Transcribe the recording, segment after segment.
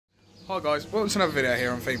Hi guys, welcome to another video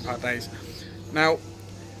here on Theme Park Days. Now,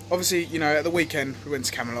 obviously, you know, at the weekend we went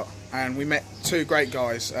to Camelot and we met two great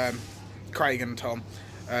guys, Craig and Tom.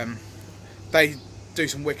 They do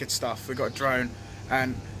some wicked stuff. We got a drone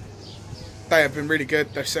and they have been really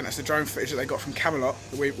good. They've sent us the drone footage that they got from Camelot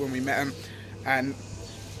when we met them, and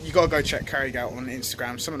you gotta go check Craig out on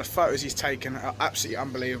Instagram. Some of the photos he's taken are absolutely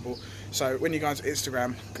unbelievable. So when you go onto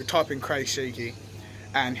Instagram, type in Craig Sheeky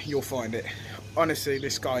and you'll find it. Honestly,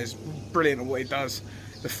 this guy is brilliant at what he does.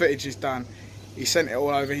 The footage is done. He sent it all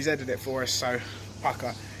over. He's edited it for us. So,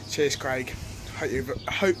 pucker. Cheers, Craig. I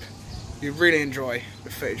hope you really enjoy the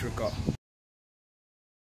footage we've got.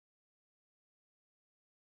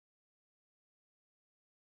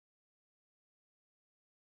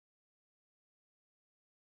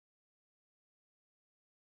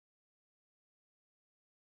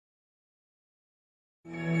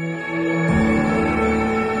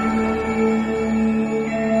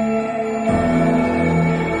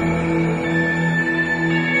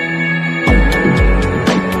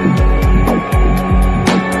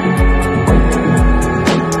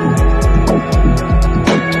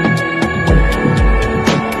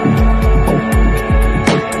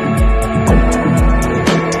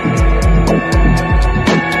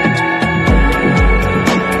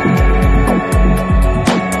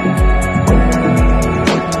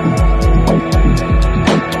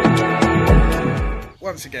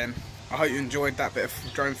 Once again, I hope you enjoyed that bit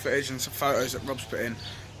of drone footage and some photos that Rob's put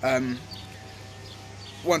in.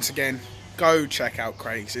 Once again, go check out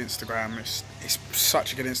Craig's Instagram. It's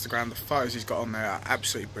such a good Instagram. The photos he's got on there are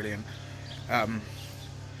absolutely brilliant. It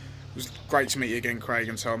was great to meet you again, Craig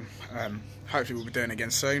and Tom. Hopefully we'll be doing it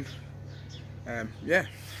again soon. Yeah,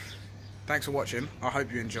 thanks for watching. I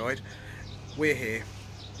hope you enjoyed. We're here.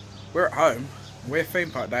 We're at home. We're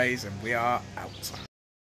Theme Park Days and we are out.